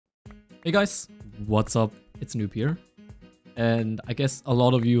Hey guys, what's up? It's Noob here. And I guess a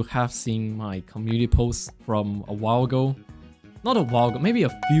lot of you have seen my community posts from a while ago. Not a while ago, maybe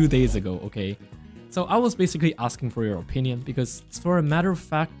a few days ago, okay? So I was basically asking for your opinion because for a matter of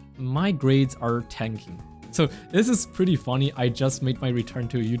fact, my grades are tanking. So this is pretty funny. I just made my return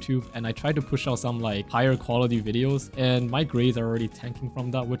to YouTube and I tried to push out some like higher quality videos and my grades are already tanking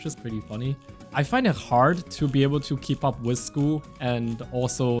from that, which is pretty funny. I find it hard to be able to keep up with school and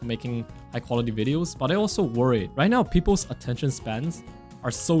also making high quality videos, but I also worry. Right now, people's attention spans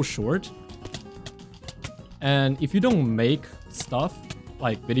are so short. And if you don't make stuff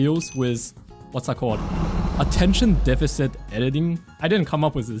like videos with, what's that called? Attention deficit editing. I didn't come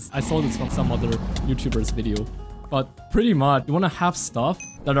up with this. I saw this from some other YouTuber's video. But pretty much, you want to have stuff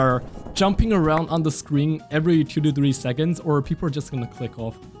that are jumping around on the screen every 2 to 3 seconds, or people are just going to click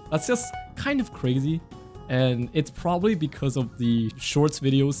off. That's just kind of crazy. And it's probably because of the shorts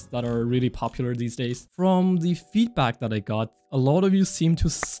videos that are really popular these days. From the feedback that I got, a lot of you seem to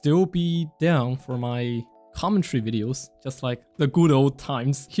still be down for my commentary videos, just like the good old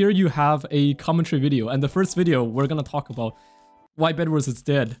times. Here you have a commentary video, and the first video we're gonna talk about why BedWars is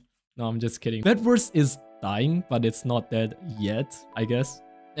dead. No, I'm just kidding. BedWars is dying, but it's not dead yet, I guess.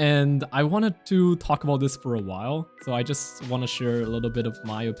 And I wanted to talk about this for a while, so I just want to share a little bit of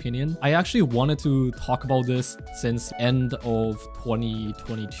my opinion. I actually wanted to talk about this since end of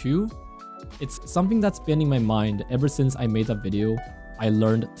 2022. It's something that's been in my mind ever since I made that video. I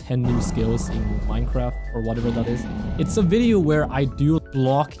learned 10 new skills in Minecraft or whatever that is. It's a video where I do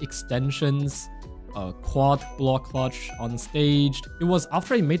block extensions, quad block clutch on stage. It was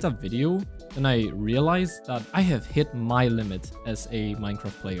after I made that video, then I realized that I have hit my limit as a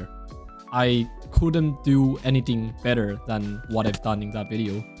Minecraft player. I couldn't do anything better than what I've done in that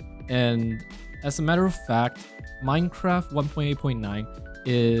video. And as a matter of fact, Minecraft 1.8.9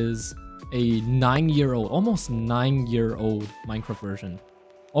 is a 9-year-old, almost 9-year-old Minecraft version.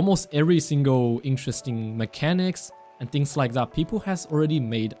 Almost every single interesting mechanics and things like that, people has already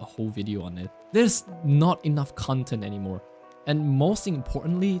made a whole video on it. There's not enough content anymore. And most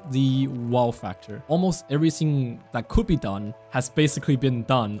importantly, the wow factor. Almost everything that could be done has basically been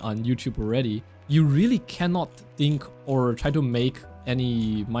done on YouTube already. You really cannot think or try to make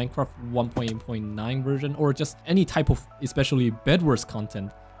any Minecraft 1.8.9 version or just any type of, especially BedWars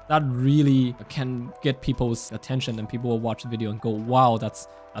content, that really can get people's attention and people will watch the video and go, wow, that's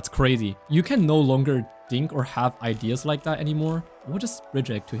crazy. You can no longer think or have ideas like that anymore. We'll just bridge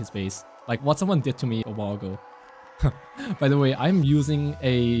it to his base. Like what someone did to me a while ago. By the way, I'm using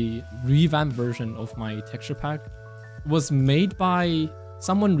a revamped version of my texture pack. It was made by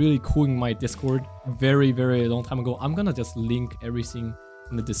someone really cool in my Discord very, very long time ago. I'm gonna just link everything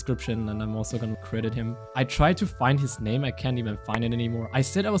in the description and I'm also gonna credit him. I tried to find his name, I can't even find it anymore. I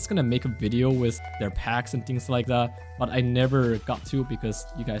said I was gonna make a video with their packs and things like that, but I never got to because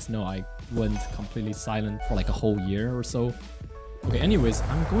you guys know I went completely silent for like a whole year or so. Okay, anyways,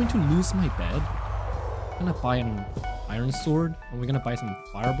 I'm going to lose my bed. I'm gonna buy an iron sword and we're gonna buy some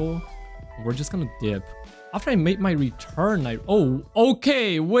fireball and we're just gonna dip. After I made my return, oh,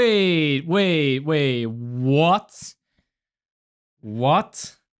 okay, wait, what?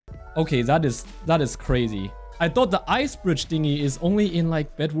 Okay, that is crazy. I thought the ice bridge thingy is only in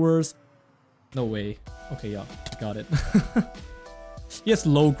like BedWars. No way. Okay, yeah, got it. He has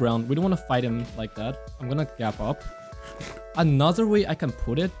low ground. We don't want to fight him like that. I'm gonna gap up. Another way I can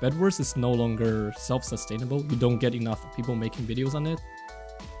put it, BedWars is no longer self-sustainable. You don't get enough people making videos on it.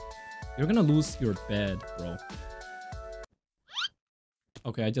 You're gonna lose your bed, bro.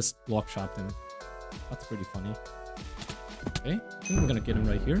 Okay, I just block trapped him. That's pretty funny. Okay, I think we're gonna get him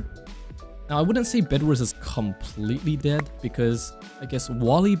right here. Now, I wouldn't say BedWars is completely dead because I guess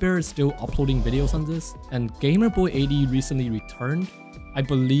Wally Bear is still uploading videos on this and GamerBoy80 recently returned. I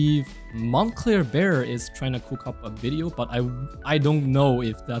believe Montclair Bear is trying to cook up a video, but I don't know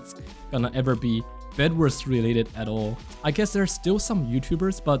if that's gonna ever be BedWars related at all. I guess there's still some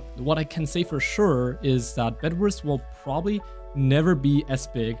YouTubers, but what I can say for sure is that BedWars will probably never be as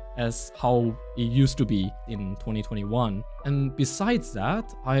big as how it used to be in 2021. And besides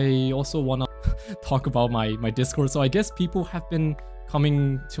that, I also want to talk about my Discord. So I guess people have been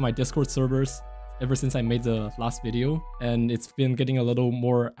coming to my Discord servers ever since I made the last video, and it's been getting a little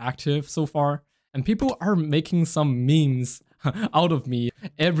more active so far. And people are making some memes out of me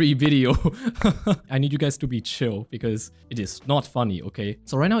every video. I need you guys to be chill because it is not funny, okay?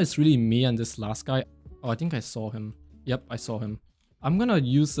 So right now it's really me and this last guy. Oh, I think I saw him. Yep, I saw him. I'm gonna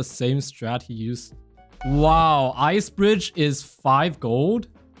use the same strat he used. Wow, Ice Bridge is 5 gold?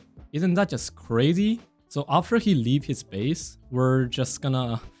 Isn't that just crazy? So after he leave his base, we're just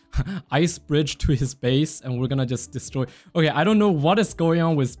gonna ice bridge to his base and we're gonna just destroy. Okay, I don't know what is going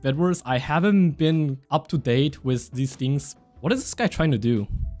on with BedWars. I haven't been up to date with these things. What is this guy trying to do?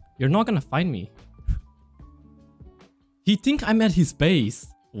 You're not gonna find me. He think I'm at his base.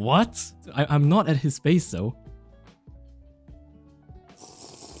 What? I'm not at his base though.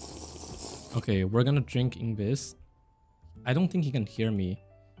 Okay, we're gonna drink Invis. I don't think he can hear me,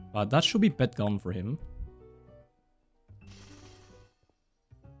 but that should be bed gum for him.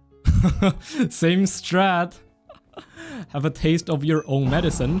 Same strat. Have a taste of your own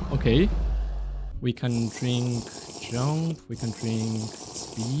medicine. Okay. We can drink jump. We can drink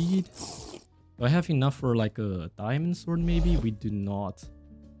speed. Do I have enough for like a diamond sword maybe? We do not. So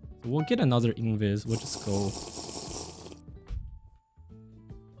we'll get another Invis. We'll just go.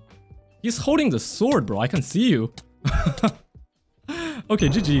 He's holding the sword, bro. I can see you. Okay,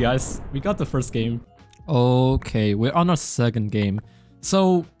 GG guys. We got the first game. Okay, we're on our second game.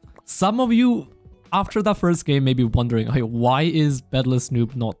 So some of you after that first game may be wondering, hey, why is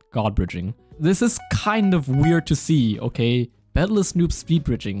BedlessNoob not god bridging? This is kind of weird to see, okay? BedlessNoob speed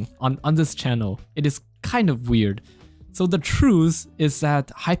bridging on this channel. It is kind of weird. So the truth is that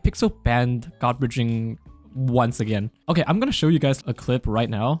Hypixel banned god bridging once again. Okay, I'm gonna show you guys a clip right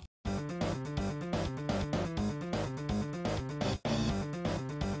now.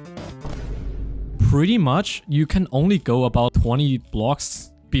 Pretty much, you can only go about 20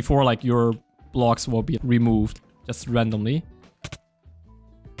 blocks before like your blocks will be removed just randomly.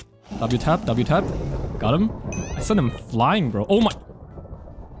 W tap, got him. I sent him flying, bro. Oh my.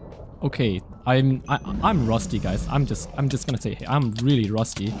 Okay, I'm rusty, guys. I'm just gonna say, hey, I'm really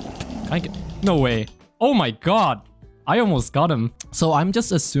rusty. Can I get? No way. Oh my god. I almost got him. So I'm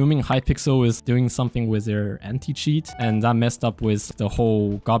just assuming Hypixel is doing something with their anti-cheat, and that messed up with the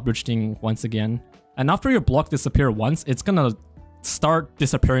whole god bridge thing once again. And after your block disappear once, it's gonna start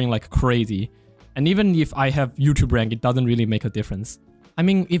disappearing like crazy. And even if I have YouTube rank, it doesn't really make a difference. I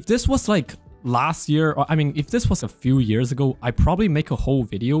mean, if this was like last year, or I mean, if this was a few years ago, I'd probably make a whole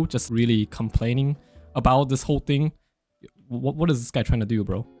video just really complaining about this whole thing. What is this guy trying to do,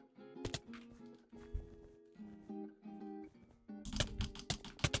 bro?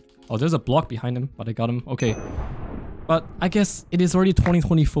 Oh, there's a block behind him, but I got him. Okay. But I guess it is already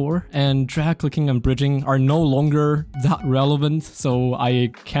 2024 and drag clicking and bridging are no longer that relevant, so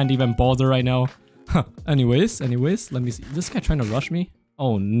I can't even bother right now. Anyways, let me see. This guy trying to rush me?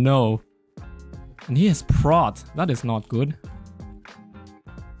 Oh no. And he has prot. That is not good.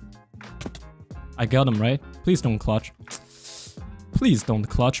 I got him, right? Please don't clutch. Please don't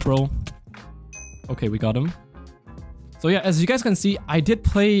clutch, bro. Okay, we got him. So yeah, as you guys can see, I did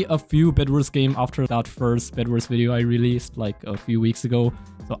play a few BedWars game after that first BedWars video I released like a few weeks ago.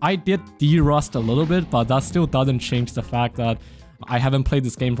 So I did de-rust a little bit, but that still doesn't change the fact that I haven't played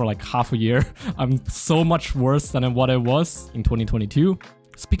this game for like half a year. I'm so much worse than what I was in 2022.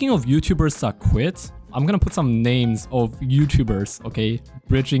 Speaking of YouTubers that quit, I'm gonna put some names of YouTubers, okay?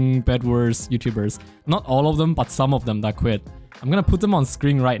 Bridging BedWars YouTubers. Not all of them, but some of them that quit. I'm gonna put them on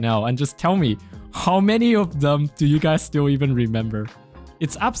screen right now and just tell me, how many of them do you guys still even remember?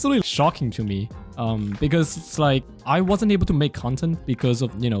 It's absolutely shocking to me because it's like I wasn't able to make content because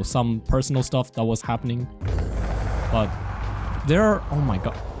of, you know, some personal stuff that was happening. But there are, oh my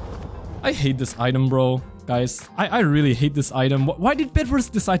god. I hate this item, bro. Guys, I really hate this item. Why did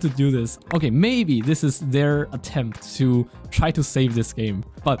BedWars decide to do this? Okay, maybe this is their attempt to try to save this game.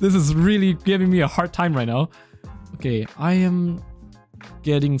 But this is really giving me a hard time right now. Okay, I am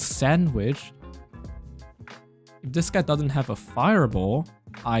getting sandwiched. If this guy doesn't have a fireball,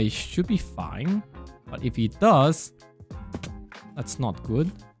 I should be fine. But if he does, that's not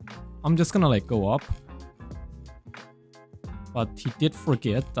good. I'm just gonna like go up. But he did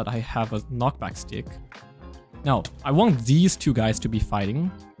forget that I have a knockback stick. Now, I want these two guys to be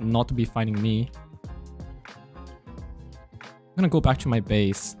fighting, not to be fighting me. I'm gonna go back to my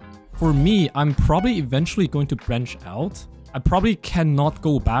base. For me, I'm probably eventually going to branch out. I probably cannot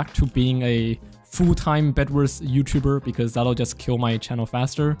go back to being a full-time BedWars YouTuber because that'll just kill my channel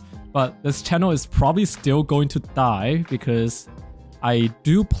faster. But this channel is probably still going to die because I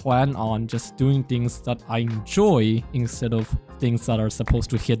do plan on just doing things that I enjoy instead of things that are supposed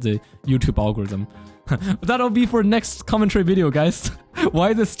to hit the YouTube algorithm. But that'll be for next commentary video, guys.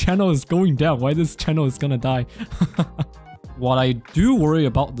 Why this channel is going down, why this channel is gonna die. What I do worry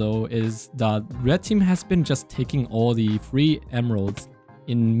about though is that red team has been just taking all the free emeralds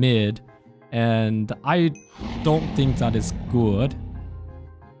in mid, and I don't think that is good.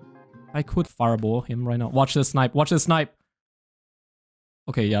 I could fireball him right now. Watch this snipe, watch this snipe.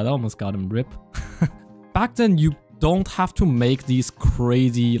 Okay, yeah, that almost got him. Rip. Back then, you don't have to make these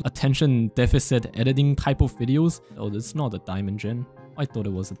crazy attention deficit editing type of videos. Oh, this is not a diamond gem. I thought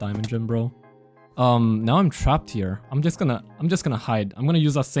it was a diamond gem, bro. Now I'm trapped here. I'm just gonna hide. I'm gonna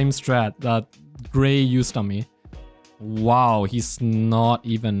use that same strat that Gray used on me. Wow, he's not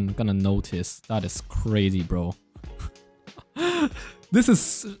even gonna notice. That is crazy, bro.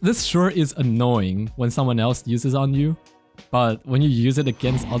 This sure is annoying when someone else uses on you, but when you use it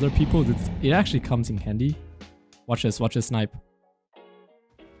against other people, it actually comes in handy. Watch this snipe.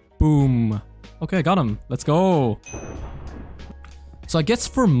 Boom. Okay, I got him. Let's go. So I guess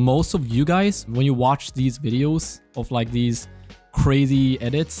for most of you guys, when you watch these videos of like these crazy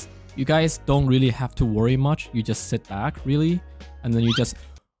edits, you guys don't really have to worry much. You just sit back, really, and then you just...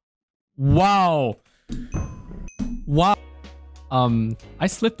 Wow! Wow! I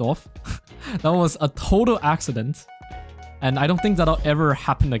slipped off. That was a total accident. And I don't think that'll ever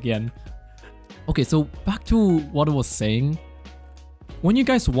happen again. Okay, so back to what I was saying. When you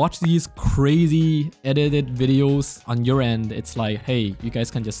guys watch these crazy edited videos on your end, it's like, hey, you guys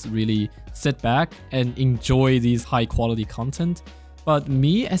can just really sit back and enjoy these high quality content. But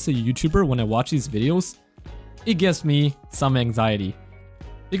me as a YouTuber, when I watch these videos, it gives me some anxiety.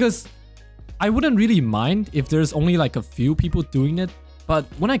 Because I wouldn't really mind if there's only like a few people doing it, but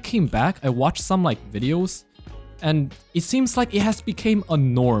when I came back, I watched some like videos and it seems like it has become a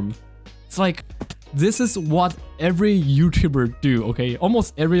norm. It's like, this is what every YouTuber do, okay?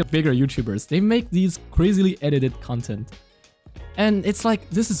 Almost every bigger YouTubers, they make these crazily edited content. And it's like,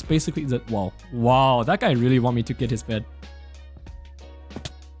 this is basically the... Wow, that guy really want me to get his bed.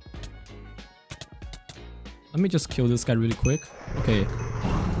 Let me just kill this guy really quick. Okay.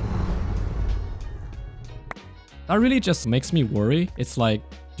 That really just makes me worry. It's like,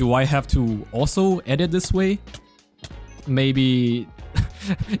 do I have to also edit this way? Maybe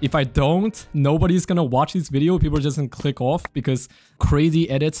if I don't, nobody's gonna watch this video. People are just gonna click off because crazy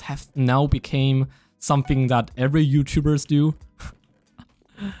edits have now become something that every YouTubers do.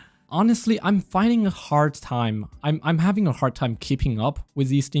 Honestly, I'm finding a hard time. I'm having a hard time keeping up with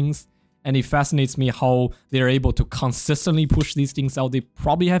these things. And it fascinates me how they're able to consistently push these things out. They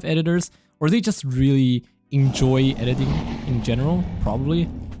probably have editors, or they just really enjoy editing in general, probably.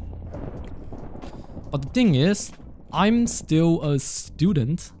 But the thing is, I'm still a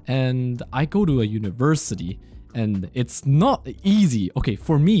student and I go to a university and it's not easy. Okay,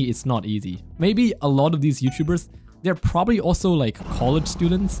 for me, it's not easy. Maybe a lot of these YouTubers, they're probably also like college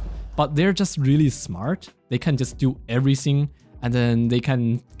students, but they're just really smart. They can just do everything and then they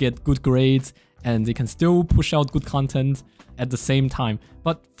can get good grades and they can still push out good content at the same time.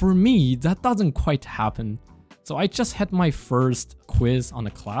 But for me, that doesn't quite happen. So I just had my first quiz on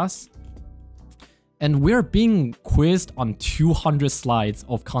a class and we're being quizzed on 200 slides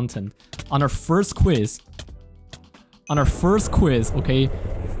of content. On our first quiz, okay,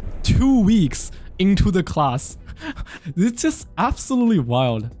 2 weeks into the class. It's just absolutely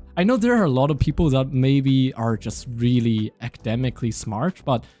wild. I know there are a lot of people that maybe are just really academically smart,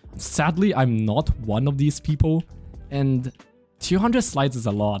 but sadly, I'm not one of these people. And 200 slides is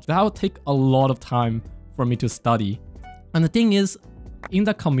a lot. That would take a lot of time for me to study. And the thing is, in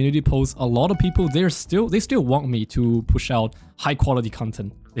that community post, a lot of people, they still want me to push out high quality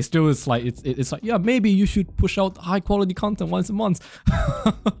content. They still, it's like, yeah, maybe you should push out high quality content once a month.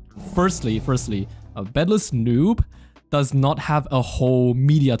 Firstly, BedlessNoob does not have a whole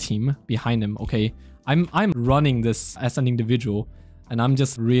media team behind him, okay? I'm running this as an individual and I'm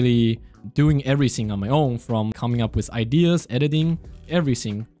just really doing everything on my own, from coming up with ideas, editing,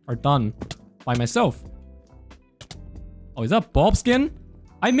 everything are done by myself. Oh, is that Bob's skin?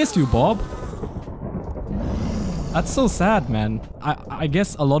 I missed you, Bob. That's so sad, man. I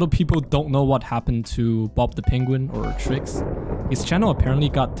guess a lot of people don't know what happened to Bob the Penguin or Tricks. His channel apparently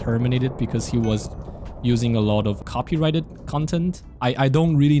got terminated because he was using a lot of copyrighted content. I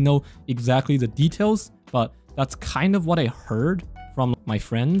don't really know exactly the details, but that's kind of what I heard from my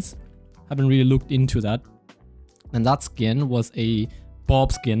friends. Haven't really looked into that. And that skin was a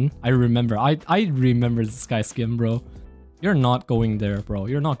Bob skin. I remember. I remember this guy's skin, bro. You're not going there, bro.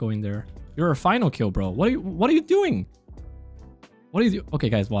 You're not going there. You're a final kill, bro. What are you doing? What are you do? Okay,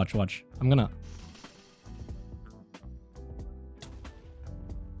 guys, watch. I'm gonna...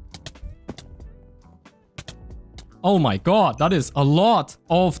 Oh my god, that is a lot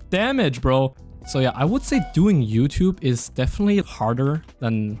of damage, bro. So yeah, I would say doing YouTube is definitely harder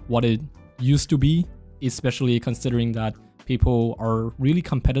than what it used to be, especially considering that people are really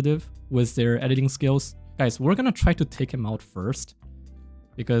competitive with their editing skills. Guys, we're gonna try to take him out first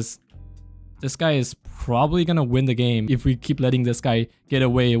because this guy is probably gonna win the game if we keep letting this guy get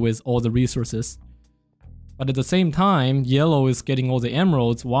away with all the resources. But at the same time, yellow is getting all the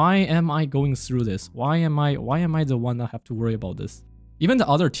emeralds. Why am I going through this? Why am I the one that have to worry about this? Even the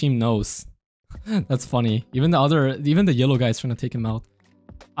other team knows. That's funny. Even the yellow guy is trying to take him out.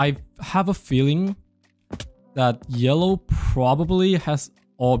 I have a feeling that yellow probably has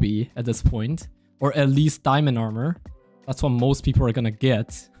obby at this point, or at least diamond armor. That's what most people are gonna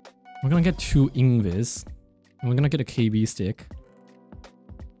get. We're gonna get 2 invis, and we're gonna get a KB stick.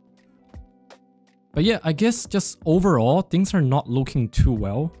 But yeah, I guess just overall, things are not looking too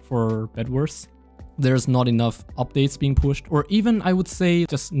well for BedWars. There's not enough updates being pushed, or even I would say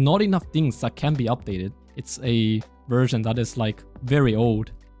just not enough things that can be updated. It's a version that is like very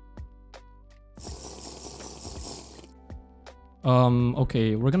old.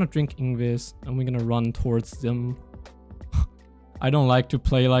 Okay, we're gonna drink Invis and we're gonna run towards them. I don't like to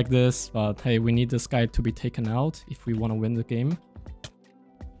play like this, but hey, we need this guy to be taken out if we want to win the game.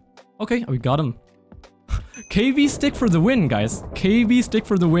 Okay, we got him. KV stick for the win, guys. KV stick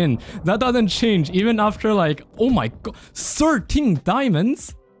for the win. That doesn't change even after like, oh my god, 13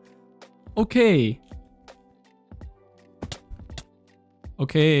 diamonds? Okay.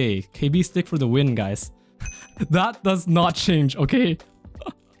 Okay, KB stick for the win, guys. That does not change, okay?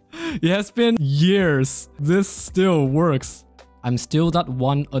 It has been years. This still works. I'm still that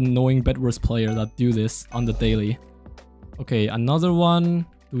one annoying BedWars player that do this on the daily. Okay, another one.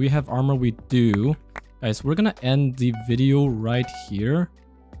 Do we have armor? We do. Guys, we're gonna end the video right here.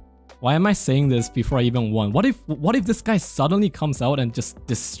 Why am I saying this before I even won? What if this guy suddenly comes out and just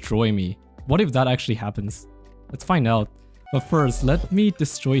destroy me? What if that actually happens? Let's find out. But first, let me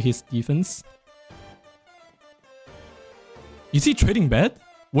destroy his defense. Is he trading bed?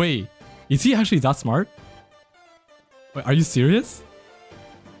 Wait, is he actually that smart? Wait, are you serious?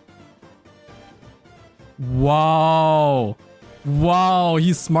 Wow. Wow,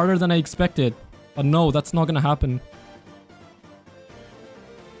 he's smarter than I expected. But no, that's not gonna happen.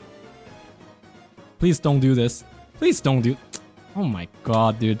 Please don't do this. Please don't do... Oh my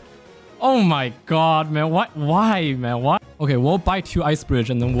god, dude. Oh my god, man. What? Why, man? Why? Okay, we'll buy 2 ice bridge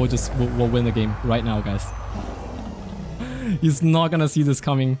and then we'll win the game right now, guys. He's not gonna see this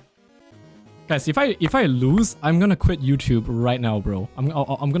coming. Guys, if I lose, I'm gonna quit YouTube right now, bro.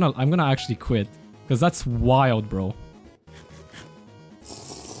 I'm gonna actually quit, because that's wild, bro.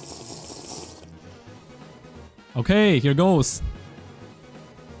 Okay, here goes.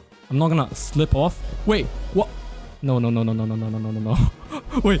 I'm not gonna slip off. Wait, what? No.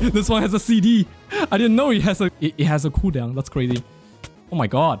 Wait, this one has a CD. I didn't know it has a cooldown. That's crazy. Oh my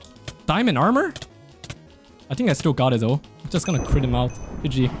god. Diamond armor? I think I still got it though. I'm just gonna crit him out.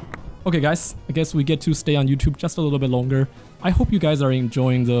 GG. Okay guys, I guess we get to stay on YouTube just a little bit longer. I hope you guys are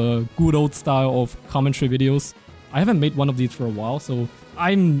enjoying the good old style of commentary videos. I haven't made one of these for a while, so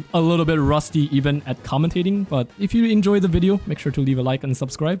I'm a little bit rusty even at commentating. But if you enjoyed the video, make sure to leave a like and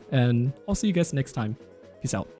subscribe, and I'll see you guys next time. Peace out.